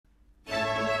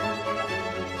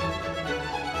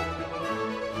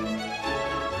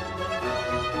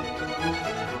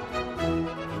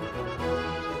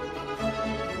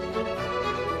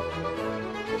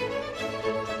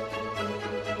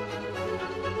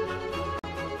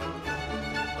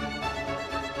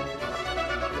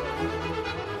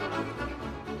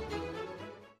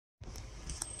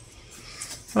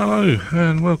Hello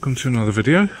and welcome to another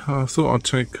video. I thought I'd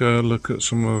take a look at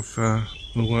some of the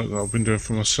work that I've been doing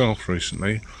for myself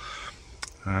recently,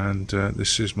 and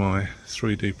this is my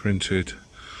 3D printed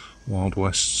Wild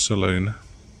West Saloon.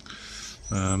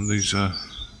 These are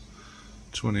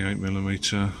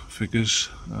 28mm figures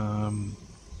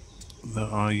that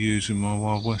I use in my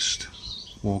Wild West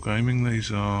wargaming.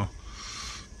 These are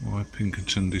my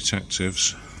Pinkerton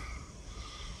detectives.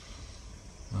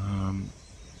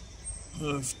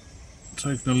 I've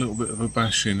taken a little bit of a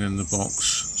bashing in the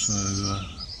box, so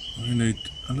I need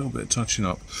a little bit of touching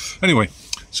up. Anyway,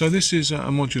 so this is a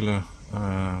modular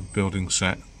building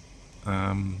set,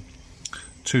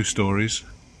 2 stories,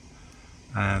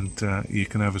 and you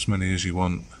can have as many as you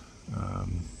want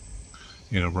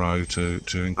in a row to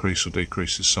increase or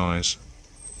decrease the size.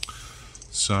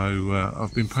 So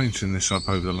I've been painting this up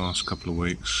over the last couple of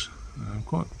weeks. I'm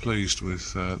quite pleased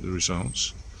with the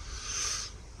results.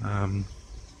 I'll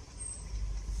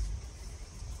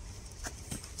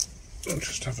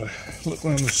just have a look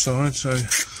around the side. So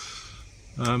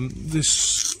this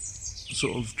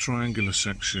sort of triangular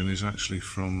section is actually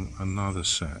from another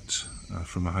set,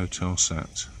 from a hotel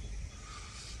set,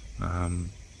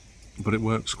 but it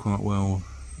works quite well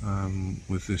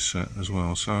with this set as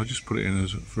well, so I just put it in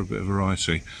for a bit of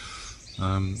variety.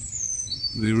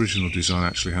 The original design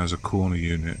actually has a corner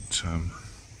unit,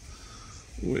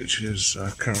 which is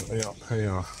currently up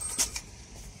here.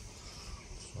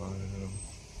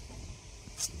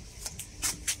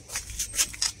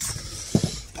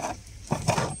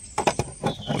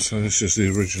 So this is the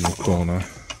original corner,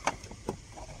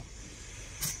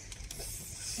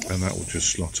 and that will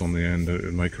just slot on the end. It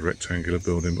would make a rectangular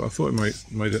building, but I thought it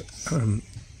made it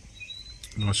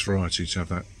nice variety to have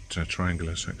that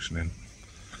triangular section in.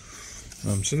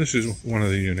 So this is one of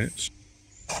the units.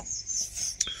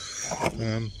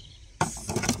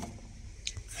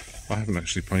 I haven't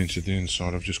actually painted the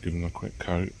inside, I've just given them a quick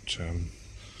coat,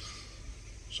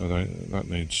 so that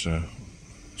needs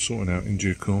sorting out in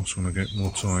due course when I get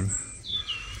more time.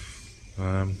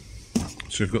 So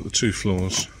we've got the 2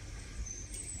 floors,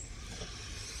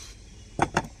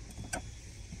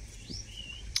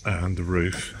 and the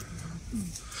roof,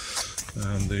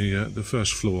 and the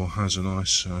first floor has a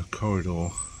nice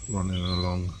corridor running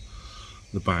along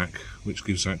the back, which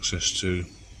gives access to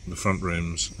the front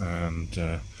rooms and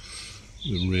the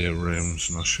rear rooms,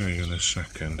 and I'll show you in a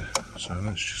second. So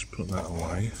let's just put that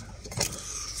away.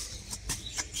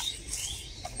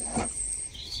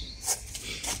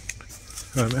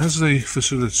 It has the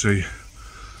facility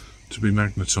to be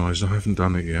magnetised. I haven't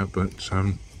done it yet, but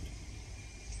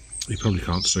you probably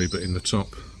can't see, but in the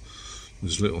top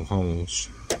there's little holes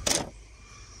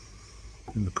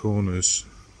in the corners,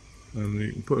 and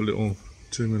you can put a little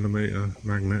 2mm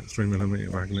magnet,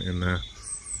 3mm magnet in there,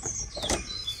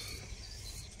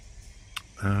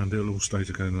 and it'll all stay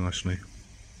together nicely.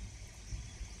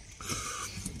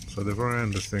 So the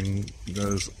veranda thing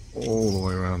goes all the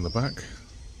way around the back.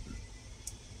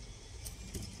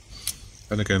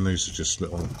 And again, these are just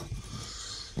little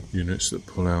units that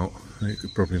pull out. You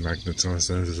could probably magnetise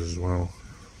those as well.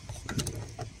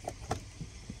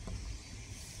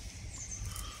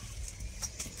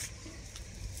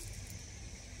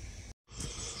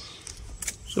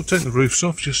 So I've taken the roofs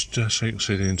off just so you can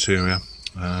see the interior,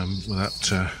 with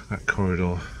that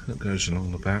corridor that goes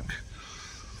along the back.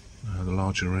 The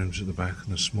larger rooms at the back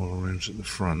and the smaller rooms at the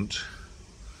front.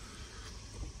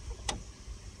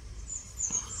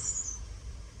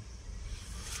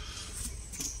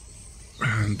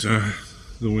 And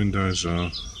the windows are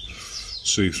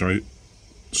see-through,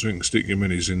 so you can stick your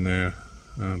minis in there,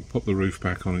 pop the roof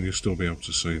back on, and you'll still be able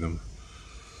to see them.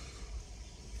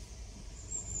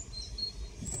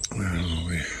 Where are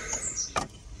we?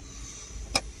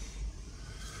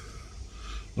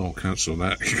 I'll cancel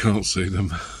that, you can't see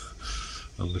them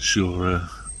unless you're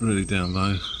really down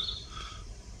low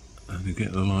and you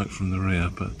get the light from the rear,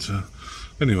 but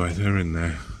anyway, they're in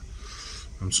there.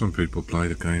 And some people play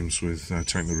the games with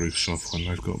taking the roofs off when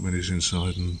they've got minis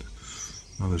inside, and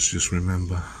others just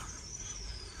remember.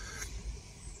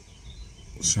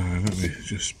 So let me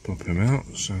just pop him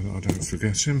out so that I don't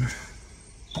forget him.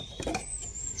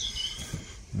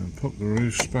 And pop the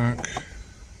roofs back.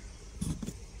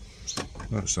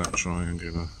 That's that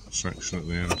triangular section at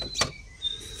the end.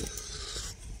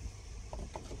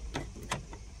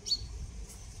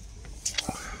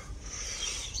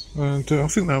 And I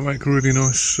think that'll make a really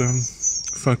nice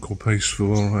focal piece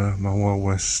for my Wild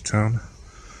West town.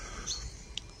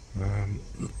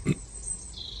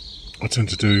 I tend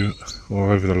to do,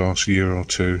 or over the last year or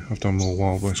two, I've done more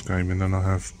Wild West gaming than I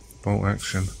have bolt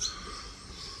action.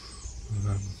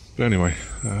 But anyway,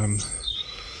 I'm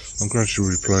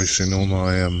gradually replacing all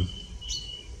my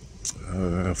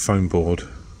foam board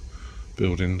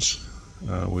buildings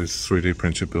with 3D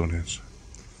printed buildings.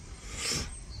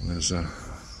 There's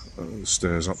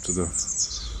stairs up to the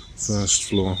first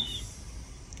floor.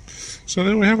 So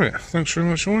there we have it. Thanks very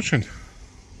much for watching.